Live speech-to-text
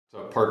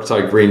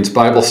Parkside Green's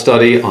Bible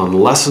study on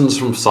Lessons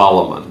from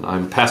Solomon.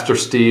 I'm Pastor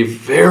Steve,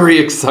 very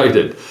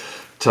excited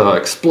to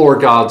explore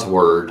God's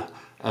Word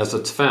as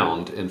it's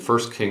found in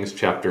 1 Kings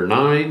chapter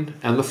 9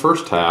 and the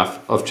first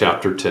half of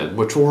chapter 10,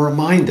 which will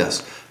remind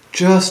us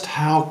just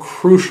how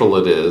crucial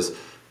it is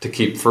to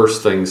keep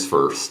first things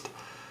first.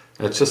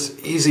 It's just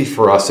easy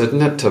for us,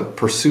 isn't it, to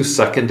pursue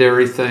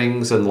secondary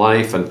things in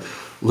life and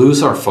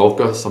lose our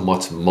focus on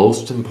what's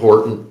most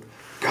important.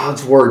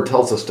 God's Word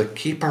tells us to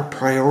keep our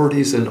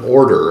priorities in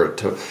order,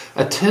 to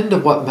attend to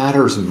what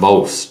matters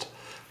most,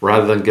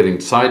 rather than getting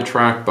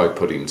sidetracked by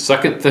putting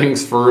second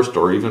things first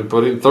or even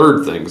putting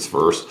third things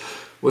first,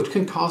 which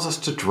can cause us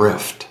to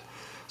drift.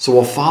 So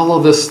we'll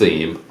follow this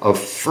theme of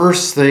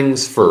first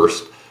things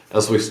first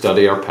as we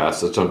study our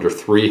passage under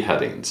three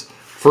headings.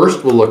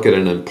 First, we'll look at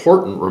an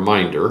important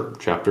reminder,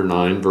 chapter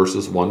 9,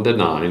 verses 1 to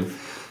 9.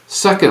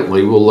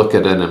 Secondly, we'll look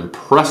at an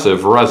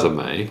impressive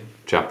resume,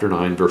 chapter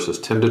 9, verses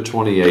 10 to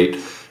 28,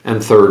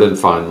 and third and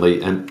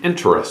finally, an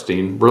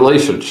interesting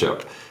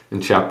relationship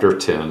in chapter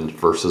 10,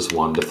 verses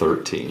 1 to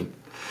 13.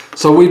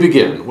 So we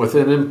begin with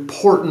an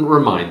important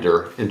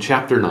reminder in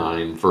chapter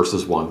 9,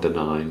 verses 1 to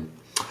 9.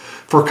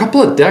 For a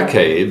couple of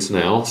decades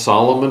now,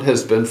 Solomon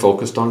has been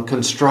focused on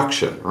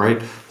construction,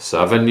 right?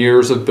 7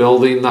 years of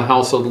building the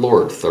house of the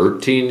Lord,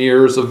 13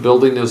 years of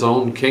building his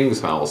own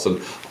king's house,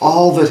 and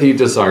all that he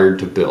desired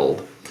to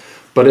build.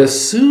 But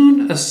as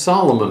soon as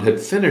Solomon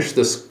had finished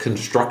this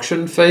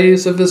construction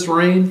phase of his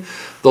reign,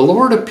 the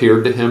Lord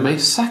appeared to him a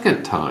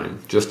second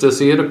time, just as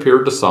he had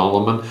appeared to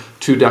Solomon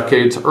 2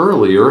 decades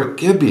earlier at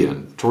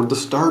Gibeon, toward the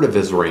start of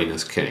his reign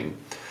as king.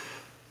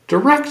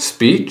 Direct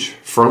speech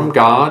from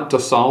God to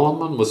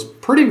Solomon was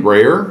pretty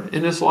rare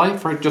in his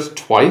life, right? Just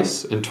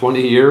twice in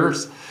 20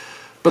 years.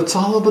 But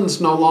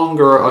Solomon's no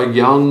longer a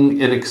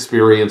young,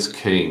 inexperienced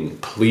king,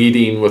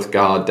 pleading with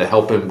God to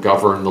help him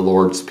govern the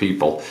Lord's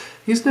people.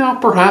 He's now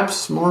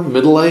perhaps more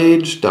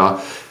middle-aged.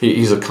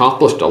 He's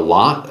accomplished a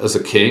lot as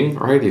a king,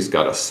 right? He's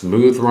got a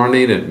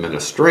smooth-running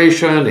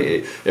administration.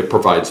 It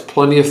provides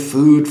plenty of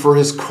food for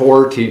his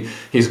court.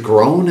 He's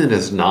grown in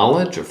his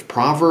knowledge of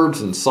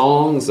proverbs and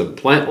songs and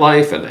plant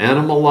life and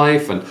animal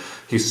life, and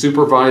he's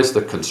supervised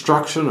the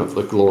construction of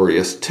the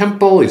glorious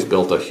temple. He's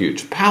built a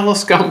huge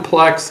palace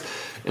complex.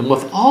 And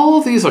with all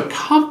of these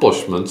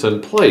accomplishments in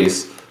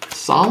place,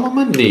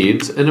 Solomon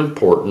needs an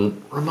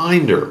important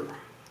reminder.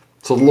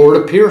 So the Lord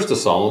appears to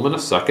Solomon a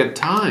second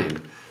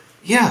time.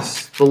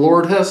 Yes, the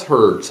Lord has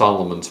heard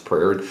Solomon's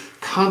prayer and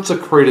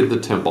consecrated the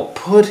temple,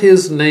 put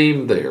his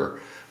name there.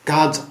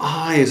 God's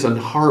eyes and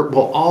heart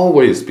will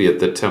always be at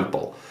the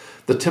temple.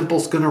 The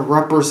temple's going to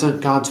represent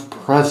God's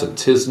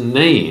presence, his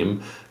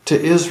name to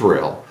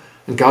Israel.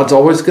 And God's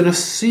always going to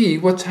see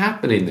what's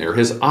happening there,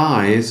 his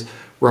eyes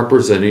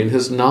representing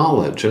his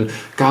knowledge. And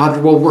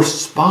God will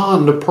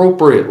respond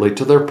appropriately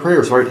to their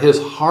prayers, right? His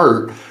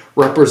heart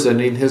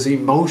representing his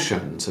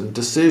emotions and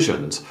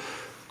decisions.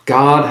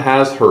 God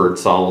has heard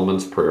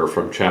Solomon's prayer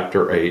from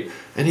chapter 8,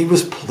 and he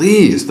was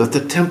pleased that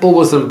the temple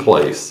was in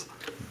place.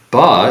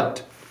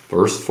 But,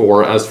 verse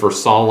 4, as for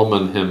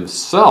Solomon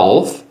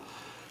himself,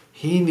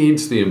 he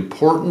needs the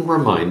important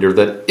reminder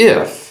that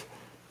if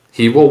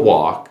he will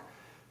walk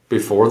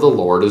before the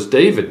Lord as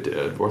David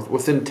did,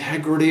 with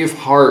integrity of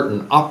heart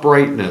and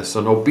uprightness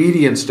and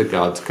obedience to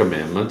God's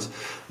commandments,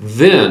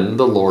 then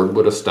the Lord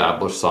would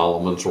establish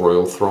Solomon's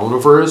royal throne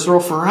over Israel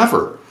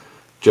forever,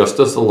 just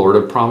as the Lord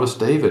had promised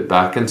David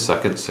back in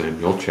 2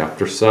 Samuel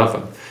chapter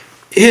 7.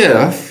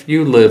 If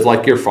you live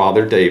like your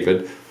father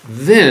David,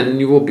 then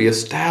you will be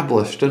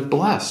established and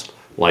blessed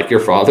like your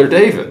father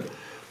David.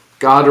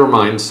 God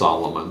reminds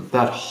Solomon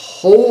that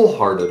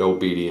wholehearted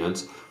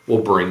obedience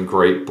will bring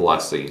great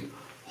blessing.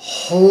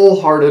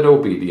 Wholehearted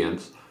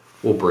obedience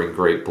will bring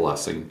great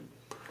blessing.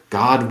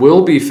 God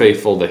will be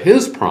faithful to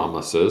his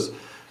promises,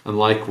 and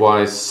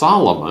likewise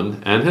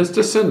Solomon and his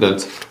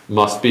descendants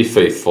must be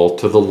faithful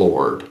to the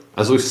Lord,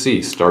 as we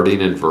see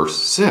starting in verse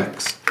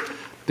 6.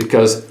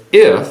 Because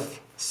if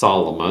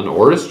Solomon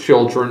or his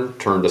children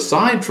turned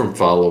aside from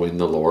following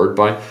the Lord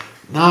by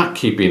not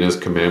keeping his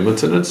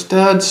commandments and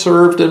instead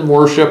served and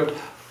worshipped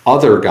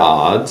other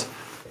gods,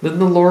 then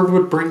the Lord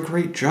would bring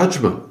great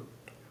judgment.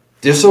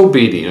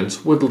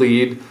 Disobedience would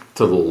lead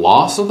to the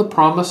loss of the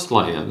promised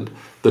land,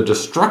 the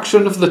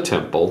destruction of the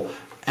temple,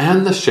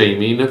 and the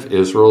shaming of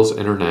Israel's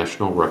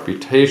international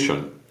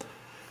reputation.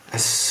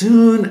 As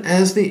soon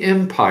as the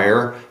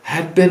empire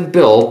had been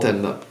built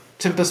and the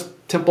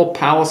temple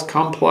palace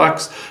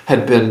complex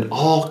had been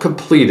all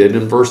completed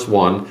in verse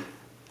 1,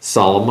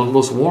 Solomon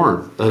was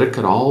warned that it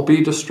could all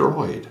be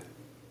destroyed.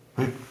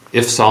 Right?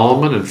 If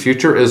Solomon and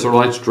future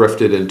Israelites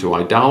drifted into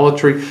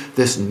idolatry,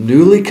 this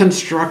newly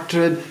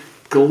constructed,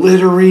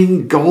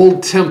 glittering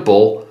gold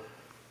temple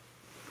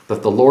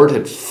that the Lord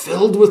had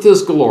filled with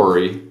his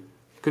glory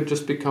could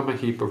just become a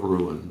heap of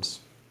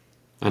ruins.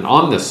 And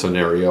on this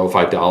scenario of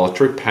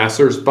idolatry,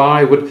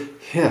 passers-by would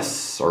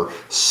hiss or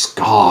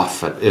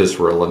scoff at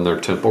Israel and their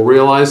temple,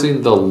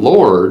 realizing the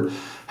Lord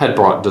had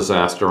brought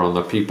disaster on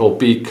the people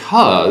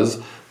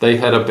because they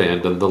had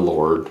abandoned the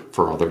Lord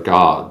for other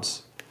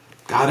gods.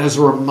 God is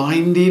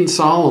reminding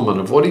Solomon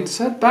of what he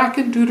said back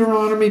in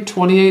Deuteronomy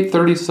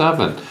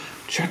 28:37.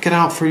 Check it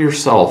out for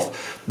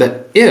yourself.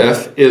 That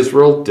if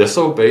Israel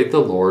disobeyed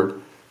the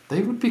Lord,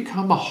 they would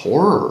become a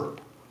horror,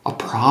 a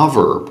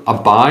proverb, a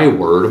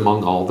byword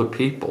among all the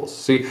peoples.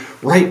 See,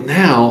 right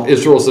now,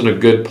 Israel's in a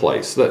good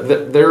place.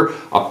 They're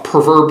a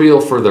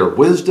proverbial for their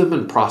wisdom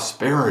and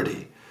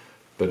prosperity.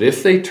 But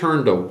if they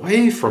turned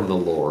away from the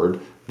Lord,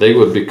 they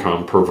would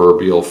become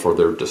proverbial for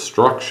their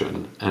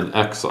destruction and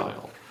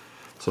exile.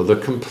 So the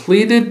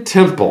completed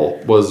temple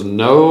was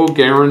no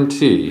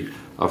guarantee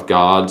of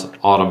God's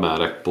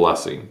automatic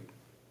blessing.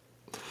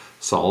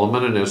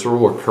 Solomon and Israel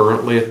were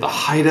currently at the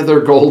height of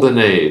their golden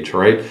age,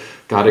 right?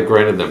 God had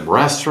granted them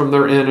rest from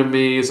their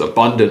enemies,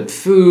 abundant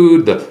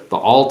food, the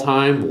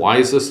all-time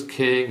wisest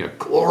king, a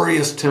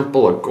glorious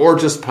temple, a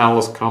gorgeous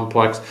palace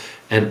complex.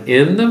 And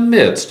in the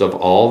midst of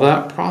all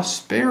that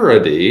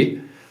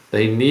prosperity,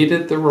 they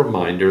needed the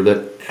reminder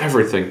that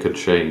everything could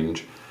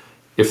change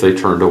if they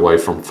turned away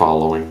from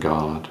following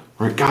God.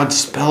 Right? God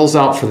spells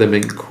out for them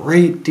in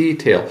great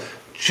detail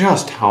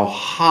just how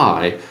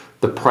high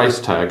the price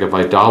tag of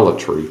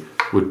idolatry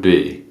would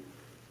be.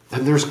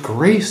 And there's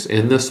grace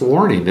in this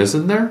warning,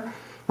 isn't there?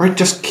 Right?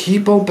 Just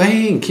keep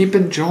obeying, keep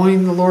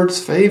enjoying the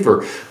Lord's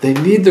favor. They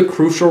need the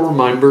crucial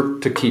reminder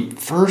to keep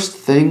first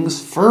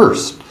things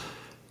first.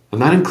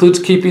 And that includes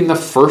keeping the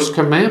first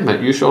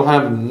commandment. You shall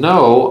have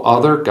no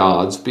other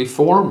gods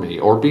before me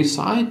or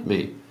beside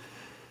me.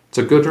 It's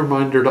a good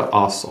reminder to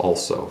us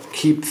also.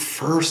 Keep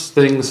first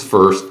things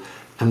first,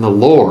 and the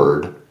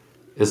Lord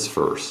is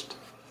first.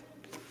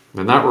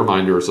 And that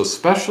reminder is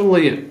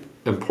especially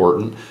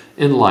important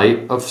in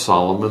light of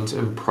Solomon's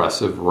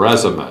impressive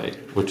resume,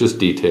 which is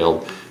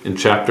detailed in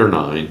chapter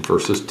 9,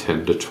 verses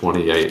 10 to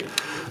 28.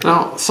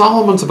 Now,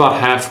 Solomon's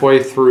about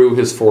halfway through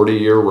his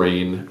 40-year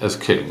reign as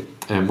king,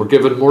 and we're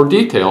given more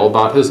detail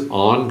about his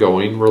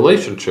ongoing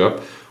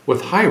relationship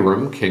with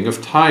Hiram, king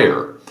of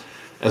Tyre.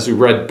 As we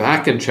read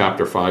back in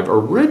chapter 5,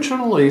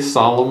 originally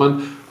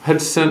Solomon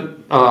had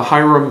sent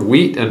Hiram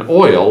wheat and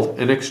oil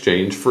in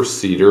exchange for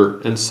cedar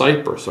and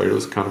cypress. Right? It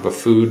was kind of a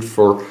food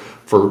for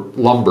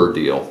lumber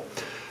deal.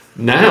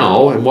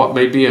 Now, in what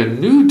may be a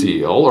new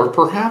deal, or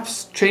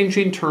perhaps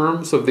changing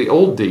terms of the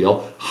old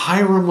deal,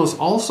 Hiram was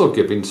also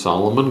giving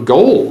Solomon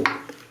gold,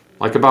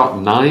 like about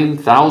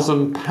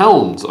 9,000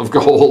 pounds of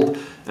gold,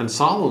 and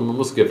Solomon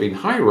was giving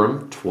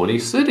Hiram 20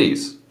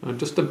 cities,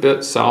 just a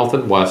bit south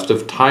and west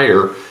of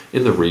Tyre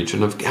in the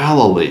region of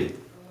Galilee.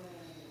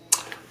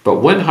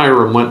 But when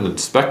Hiram went and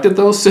inspected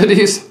those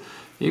cities,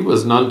 he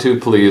was none too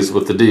pleased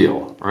with the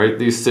deal. Right?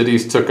 These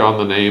cities took on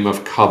the name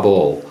of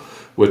Kabul,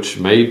 which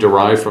may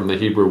derive from the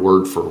Hebrew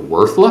word for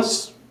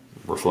worthless,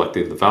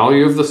 reflecting the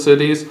value of the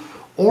cities,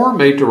 or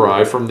may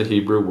derive from the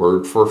Hebrew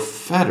word for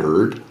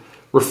fettered,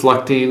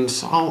 reflecting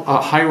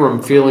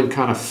Hiram feeling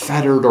kind of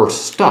fettered or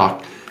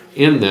stuck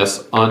in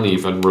this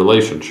uneven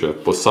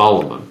relationship with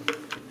Solomon.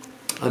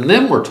 And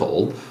then we're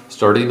told,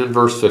 starting in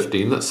verse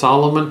 15, that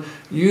Solomon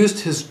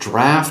used his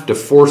draft of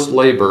forced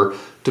labor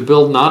to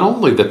build not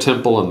only the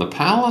temple and the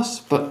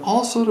palace, but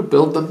also to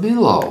build the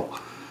Millo,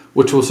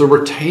 which was a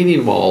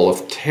retaining wall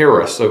of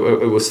terrace. It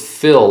was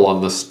fill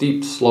on the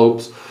steep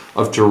slopes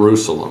of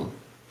Jerusalem.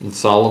 And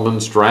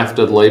Solomon's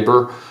drafted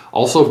labor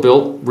also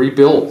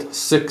rebuilt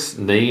 6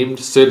 named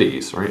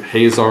cities, right?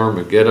 Hazar,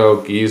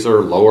 Megiddo,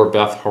 Gezer, Lower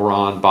Beth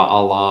Horon,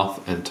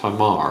 Baalath, and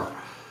Tamar.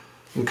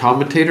 And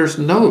commentators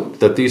note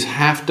that these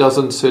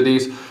half-dozen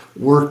cities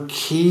were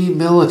key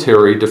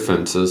military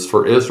defenses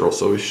for Israel.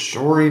 So he's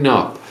shoring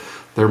up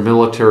their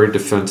military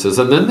defenses.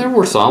 And then there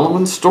were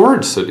Solomon's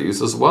storage cities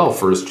as well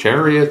for his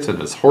chariots and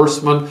his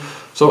horsemen.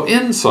 So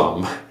in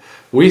sum,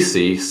 we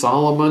see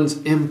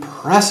Solomon's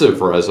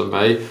impressive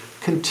resume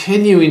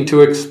continuing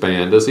to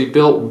expand as he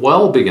built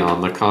well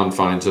beyond the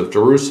confines of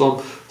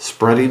Jerusalem,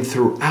 spreading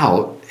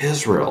throughout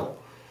Israel.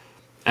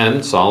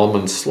 And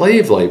Solomon's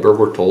slave labor,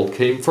 we're told,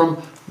 came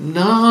from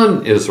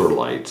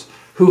non-Israelites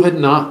who had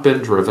not been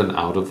driven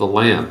out of the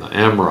land. The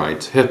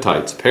Amorites,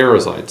 Hittites,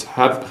 Perizzites,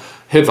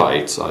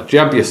 Hivites,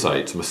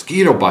 Jebusites,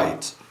 mosquito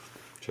bites.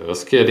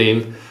 Just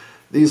kidding.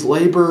 These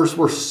laborers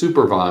were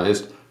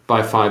supervised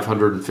by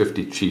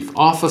 550 chief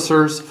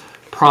officers,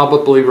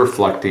 probably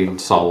reflecting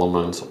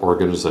Solomon's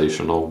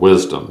organizational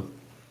wisdom.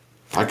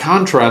 By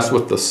contrast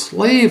with the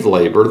slave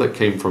labor that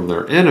came from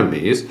their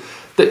enemies,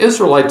 the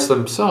Israelites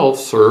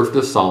themselves served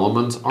as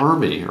Solomon's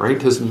army, right?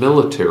 His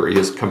military,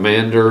 his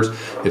commanders,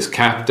 his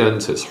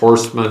captains, his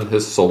horsemen,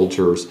 his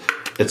soldiers,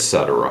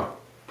 etc.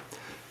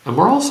 And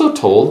we're also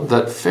told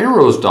that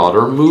Pharaoh's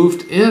daughter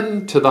moved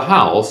into the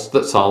house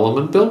that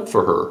Solomon built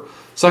for her.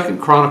 2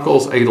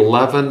 Chronicles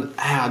 8:11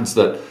 adds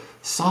that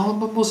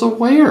Solomon was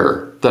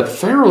aware that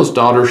Pharaoh's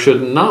daughter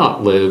should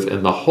not live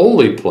in the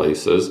holy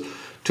places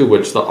to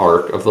which the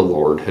ark of the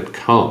Lord had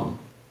come.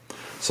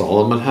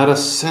 Solomon had a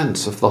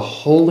sense of the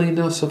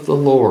holiness of the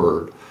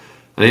Lord,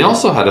 and he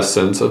also had a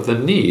sense of the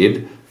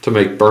need to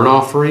make burnt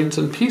offerings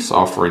and peace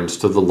offerings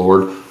to the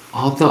Lord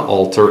on the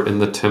altar in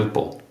the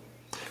temple.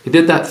 He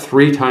did that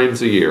 3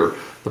 times a year,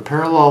 The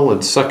parallel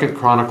in 2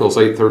 Chronicles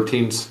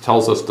 8:13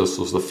 tells us this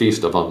was the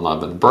Feast of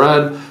Unleavened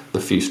Bread, the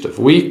Feast of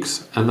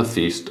Weeks, and the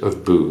Feast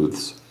of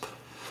Booths.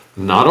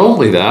 Not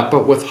only that,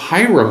 but with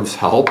Hiram's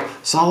help,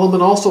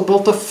 Solomon also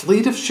built a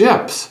fleet of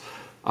ships,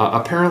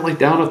 apparently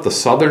down at the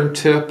southern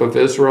tip of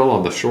Israel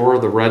on the shore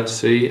of the Red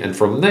Sea. And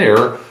from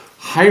there,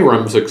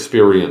 Hiram's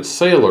experienced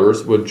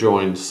sailors would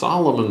join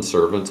Solomon's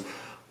servants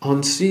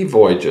on sea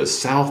voyages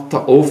south to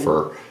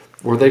Ophir,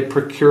 where they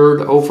procured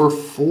over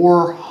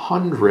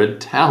 400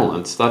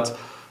 talents. That's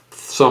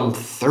some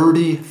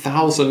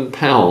 30,000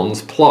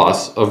 pounds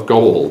plus of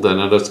gold. And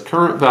at its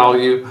current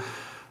value,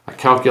 I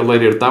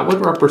calculated that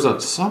would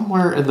represent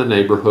somewhere in the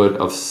neighborhood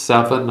of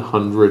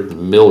 $700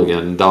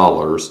 million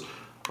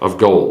of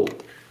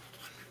gold.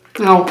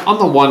 Now, on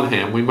the one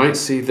hand, we might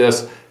see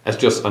this as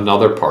just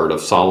another part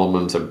of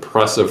Solomon's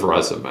impressive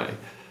resume.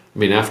 I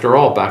mean, after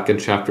all, back in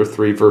chapter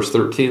 3, verse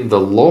 13, the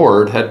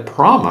Lord had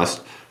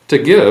promised to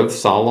give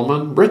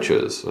Solomon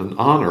riches and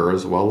honor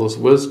as well as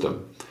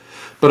wisdom.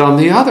 But on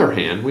the other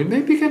hand, we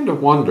may begin to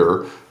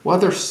wonder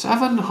whether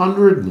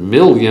 $700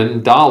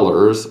 million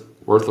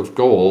worth of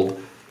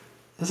gold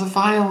is a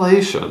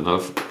violation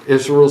of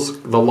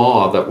the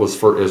law that was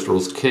for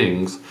Israel's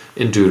kings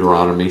in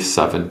Deuteronomy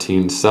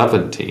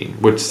 17:17,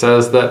 which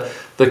says that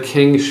the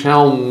king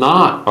shall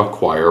not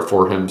acquire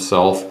for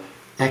himself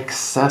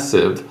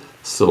excessive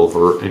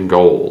silver and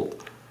gold.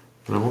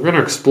 And we're going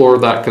to explore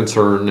that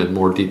concern in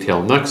more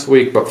detail next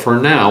week, but for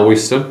now we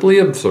simply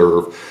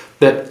observe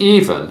that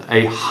even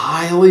a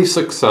highly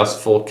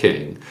successful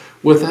king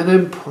with an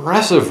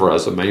impressive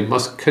resume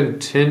must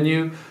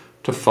continue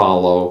to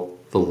follow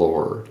the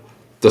Lord.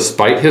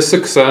 Despite his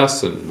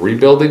success in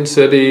rebuilding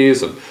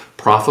cities and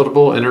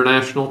profitable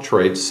international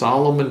trade,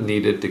 Solomon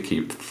needed to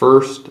keep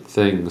first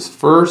things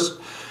first,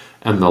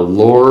 and the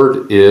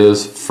Lord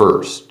is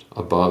first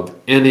above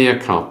any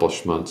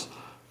accomplishments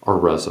or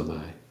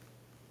resume.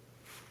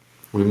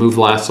 We move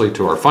lastly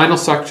to our final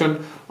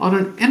section on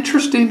an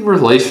interesting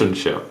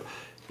relationship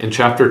in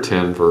chapter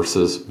 10,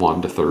 verses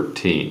 1 to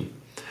 13.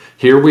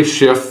 Here we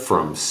shift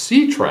from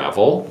sea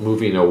travel,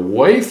 moving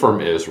away from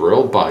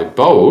Israel by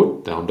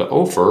boat down to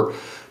Ophir,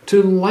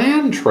 to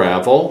land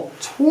travel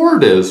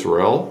toward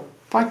Israel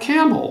by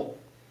camel.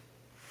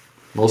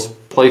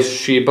 Most place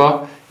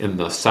Sheba in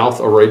the South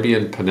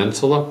Arabian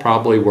Peninsula,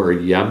 probably where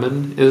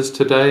Yemen is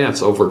today.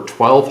 It's over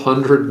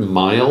 1,200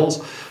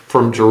 miles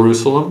from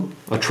Jerusalem,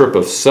 a trip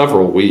of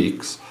several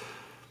weeks.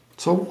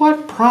 So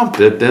what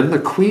prompted then the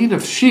Queen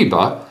of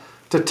Sheba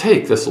to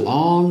take this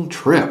long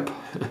trip?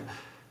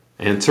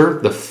 Answer: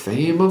 the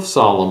fame of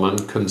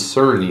Solomon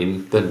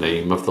concerning the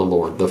name of the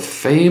Lord. The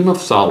fame of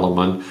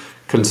Solomon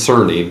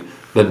concerning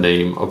the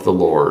name of the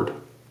Lord.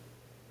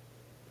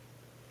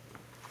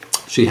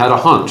 She had a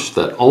hunch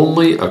that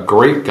only a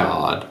great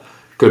God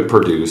could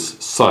produce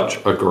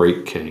such a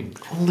great king.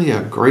 Only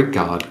a great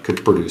God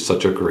could produce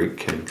such a great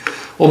king.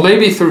 Well,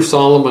 maybe through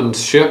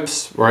Solomon's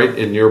ships, right,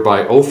 in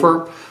nearby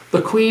Ophir,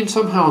 the queen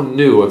somehow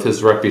knew of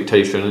his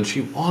reputation and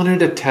she wanted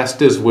to test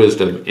his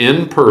wisdom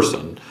in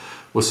person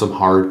with some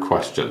hard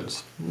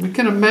questions. We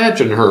can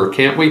imagine her,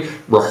 can't we,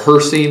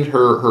 rehearsing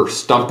her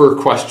stumper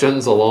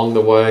questions along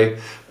the way,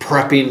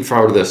 prepping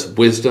for this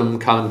wisdom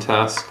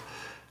contest.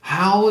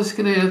 How is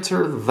he going to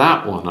answer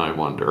that one, I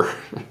wonder?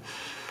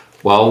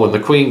 Well, when the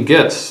queen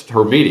gets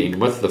her meeting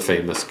with the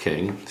famous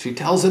king, she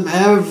tells him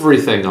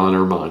everything on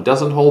her mind,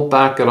 doesn't hold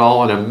back at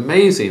all, and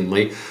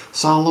amazingly,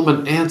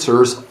 Solomon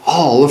answers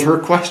all of her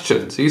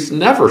questions. He's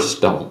never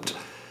stumped.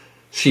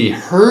 She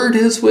heard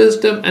his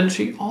wisdom, and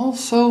she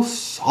also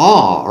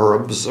saw or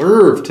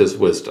observed his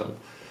wisdom.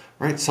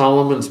 Right?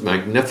 Solomon's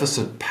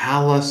magnificent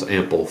palace,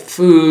 ample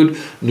food,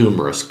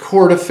 numerous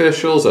court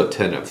officials,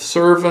 attentive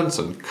servants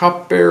and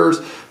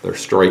cupbearers, their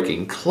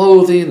striking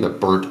clothing, the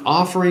burnt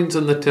offerings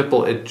in the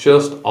temple, it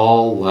just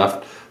all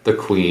left the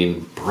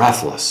queen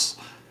breathless.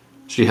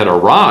 She had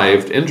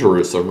arrived in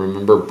Jerusalem,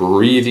 remember,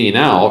 breathing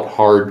out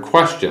hard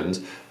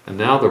questions, and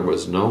now there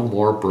was no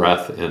more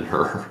breath in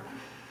her.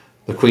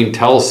 The queen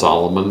tells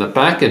Solomon that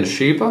back in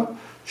Sheba,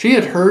 she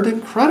had heard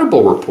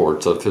incredible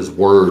reports of his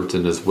words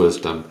and his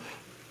wisdom.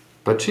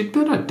 But she'd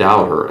been a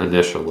doubter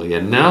initially,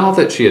 and now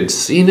that she had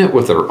seen it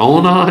with her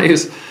own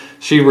eyes,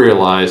 she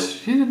realized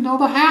she didn't know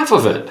the half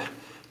of it.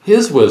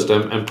 His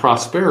wisdom and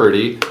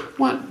prosperity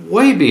went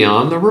way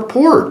beyond the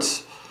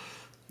reports.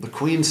 The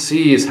queen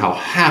sees how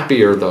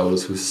happy are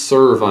those who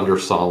serve under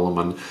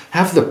Solomon,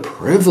 have the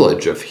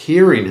privilege of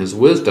hearing his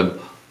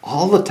wisdom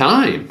all the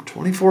time,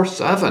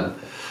 24/7.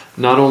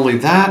 Not only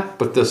that,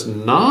 but this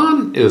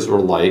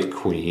non-Israelite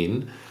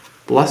queen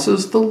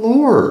blesses the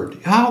Lord,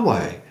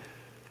 Yahweh,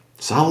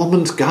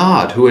 Solomon's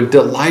God, who had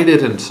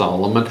delighted in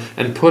Solomon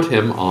and put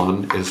him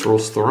on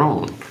Israel's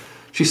throne.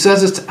 She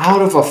says it's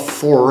out of a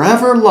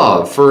forever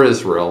love for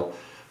Israel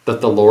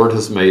that the Lord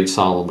has made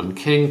Solomon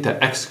king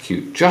to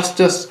execute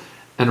justice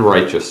and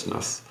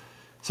righteousness.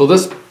 So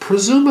this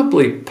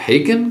presumably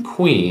pagan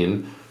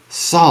queen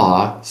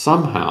saw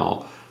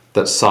somehow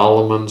that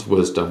Solomon's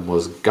wisdom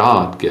was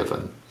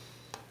God-given.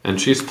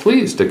 And she's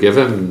pleased to give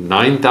him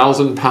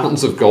 9,000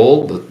 pounds of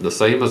gold, the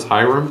same as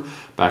Hiram,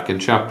 back in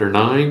chapter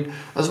 9,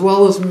 as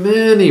well as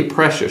many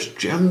precious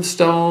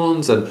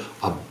gemstones and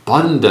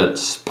abundant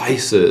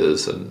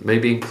spices, and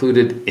maybe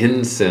included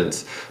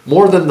incense,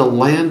 more than the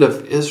land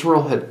of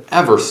Israel had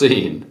ever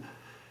seen.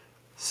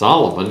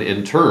 Solomon,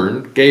 in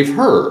turn, gave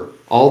her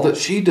all that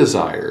she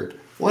desired,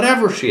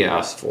 whatever she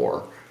asked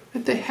for.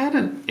 And they had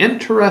an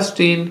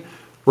interesting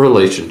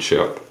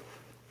relationship.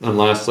 And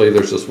lastly,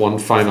 there's this one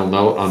final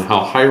note on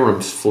how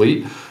Hiram's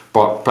fleet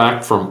brought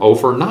back from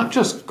Ophir not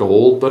just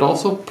gold, but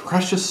also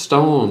precious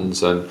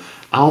stones and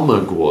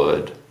almug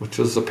wood, which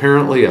is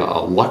apparently a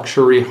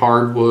luxury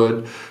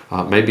hardwood.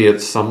 Maybe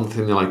it's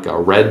something like a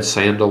red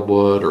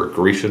sandalwood or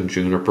Grecian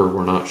juniper,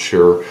 we're not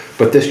sure.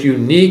 But this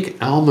unique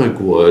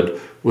almug wood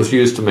was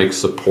used to make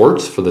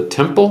supports for the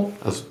temple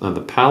and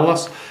the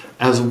palace,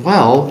 as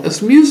well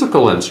as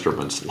musical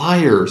instruments,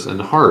 lyres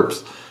and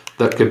harps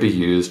that could be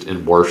used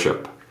in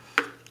worship.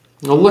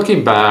 Now,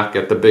 looking back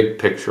at the big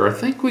picture, I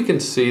think we can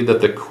see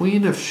that the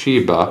Queen of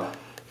Sheba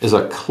is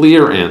a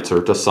clear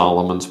answer to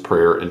Solomon's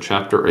prayer in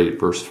chapter 8,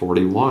 verse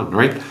 41,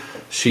 right?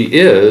 She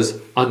is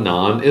a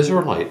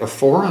non-Israelite, a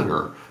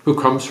foreigner who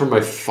comes from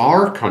a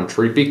far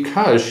country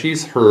because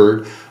she's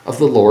heard of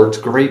the Lord's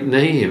great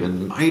name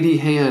and mighty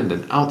hand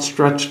and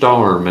outstretched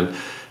arm. And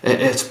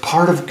it's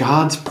part of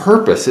God's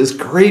purpose, his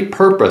great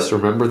purpose.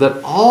 Remember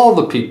that all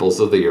the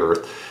peoples of the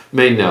earth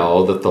may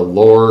know that the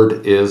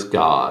Lord is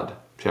God.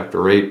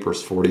 Chapter 8,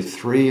 verse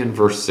 43 and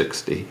verse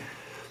 60.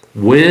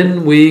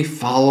 When we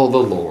follow the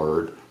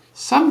Lord,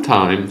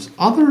 sometimes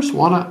others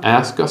want to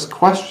ask us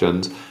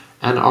questions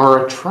and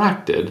are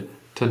attracted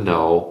to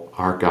know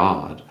our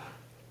God.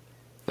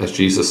 As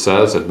Jesus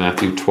says in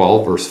Matthew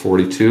 12, verse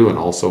 42, and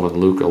also in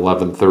Luke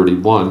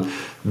 11:31,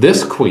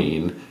 this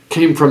queen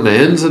came from the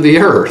ends of the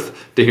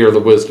earth to hear the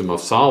wisdom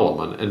of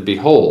Solomon, and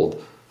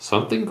behold,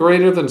 something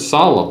greater than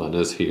Solomon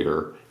is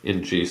here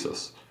in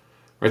Jesus.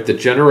 Right? The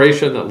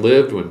generation that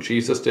lived when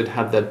Jesus did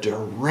had the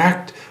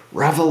direct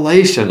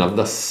revelation of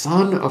the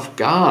Son of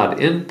God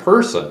in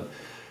person,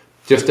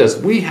 just as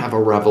we have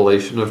a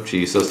revelation of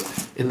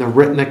Jesus in the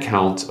written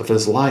accounts of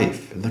his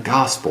life in the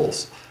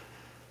Gospels.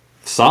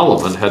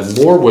 Solomon had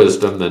more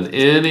wisdom than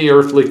any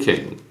earthly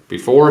king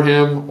before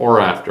him or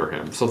after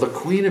him. So the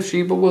Queen of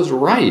Sheba was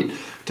right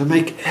to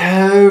make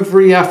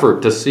every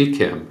effort to seek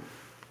him.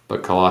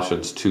 But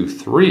Colossians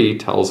 2:3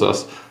 tells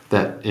us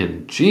that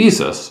in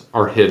Jesus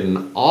are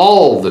hidden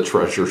all the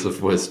treasures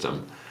of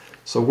wisdom.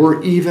 So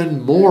we're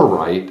even more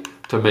right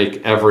to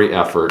make every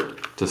effort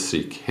to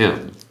seek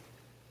him.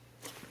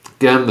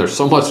 Again, there's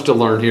so much to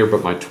learn here,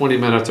 but my 20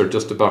 minutes are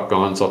just about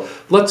gone. So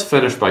let's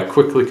finish by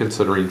quickly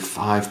considering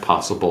 5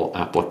 possible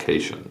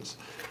applications.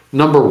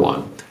 Number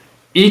 1,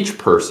 each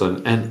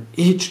person and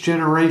each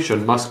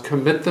generation must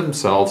commit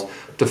themselves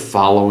to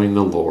following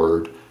the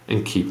Lord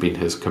and keeping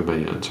his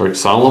commands. Right?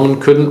 Solomon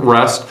couldn't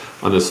rest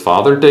on his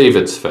father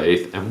David's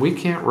faith, and we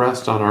can't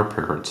rest on our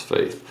parents'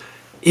 faith.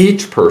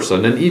 Each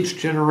person and each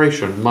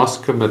generation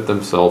must commit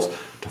themselves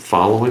to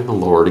following the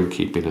Lord and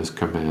keeping his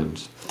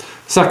commands.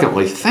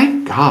 Secondly,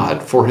 thank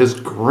God for his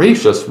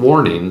gracious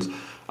warnings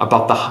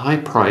about the high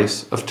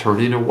price of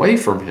turning away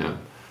from him.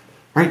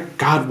 Right?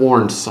 God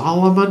warned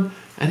Solomon,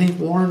 and he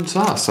warns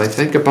us. I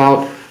think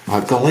about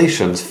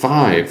Galatians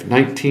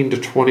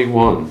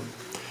 5:19-21,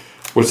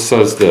 which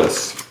says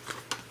this: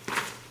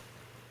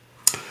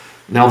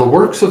 Now the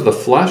works of the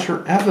flesh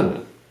are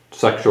evident: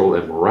 sexual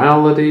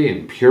immorality,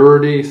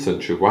 impurity,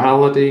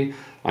 sensuality,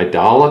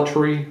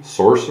 idolatry,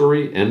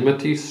 sorcery,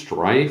 enmity,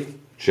 strife,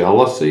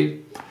 jealousy,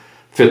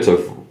 fits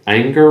of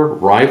anger,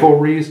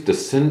 rivalries,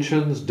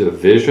 dissensions,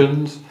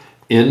 divisions,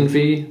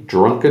 envy,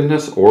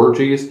 drunkenness,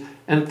 orgies,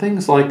 and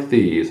things like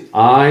these.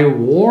 I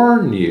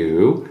warn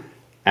you,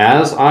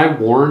 as I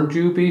warned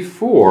you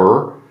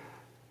before,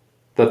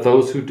 that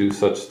those who do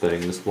such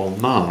things will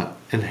not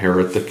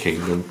inherit the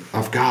kingdom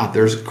of God.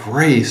 There's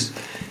grace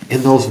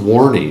in those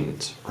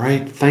warnings,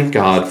 right? Thank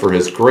God for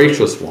his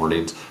gracious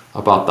warnings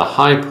about the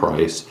high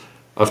price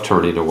of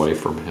turning away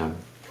from him.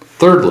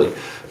 Thirdly,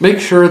 make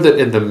sure that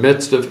in the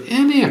midst of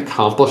any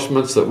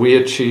accomplishments that we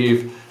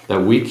achieve,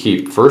 that we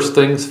keep first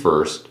things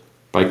first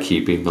by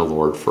keeping the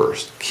Lord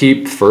first.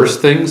 Keep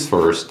first things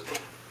first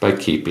by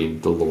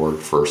keeping the Lord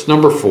first.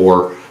 Number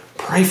 4,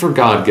 pray for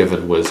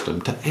God-given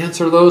wisdom to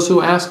answer those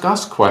who ask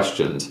us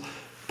questions,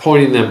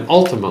 pointing them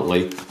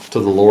ultimately to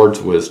the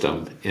Lord's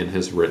wisdom in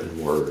his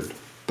written word.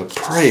 But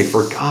pray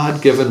for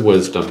God-given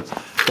wisdom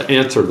to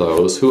answer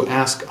those who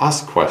ask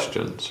us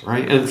questions,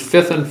 right? And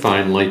fifth and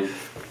finally,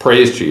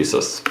 praise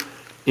Jesus,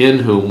 in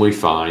whom we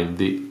find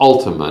the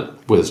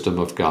ultimate wisdom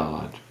of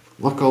God.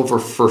 Look over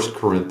 1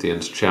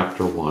 Corinthians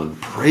chapter 1.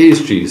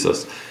 Praise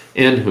Jesus,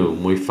 in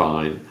whom we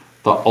find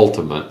the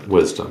ultimate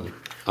wisdom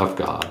of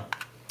God.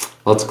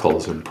 Let's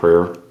close in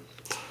prayer.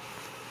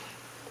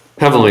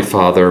 Heavenly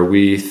Father,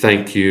 we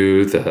thank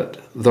you that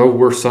though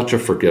we're such a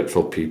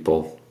forgetful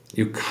people,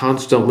 you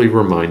constantly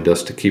remind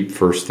us to keep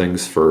first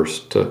things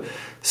first, to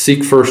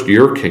seek first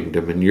your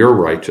kingdom and your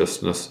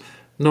righteousness,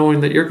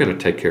 knowing that you're going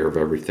to take care of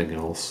everything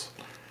else.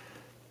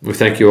 We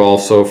thank you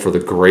also for the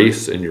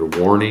grace in your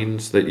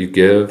warnings that you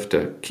give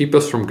to keep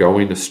us from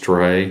going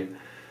astray.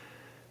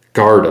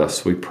 Guard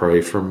us, we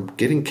pray, from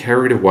getting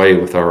carried away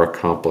with our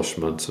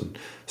accomplishments and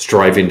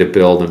striving to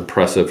build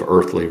impressive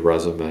earthly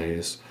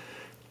resumes.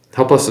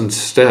 Help us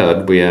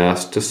instead, we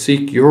ask, to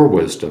seek your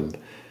wisdom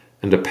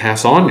and to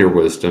pass on your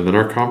wisdom in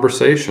our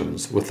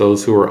conversations with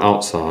those who are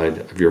outside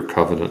of your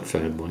covenant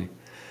family.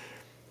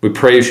 We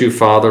praise you,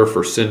 Father,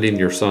 for sending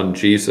your Son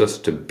Jesus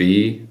to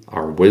be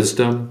our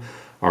wisdom,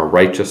 our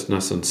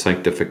righteousness and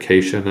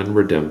sanctification and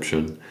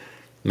redemption.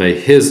 May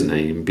his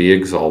name be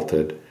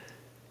exalted,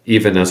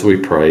 even as we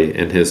pray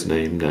in his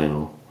name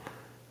now.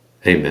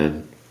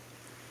 Amen.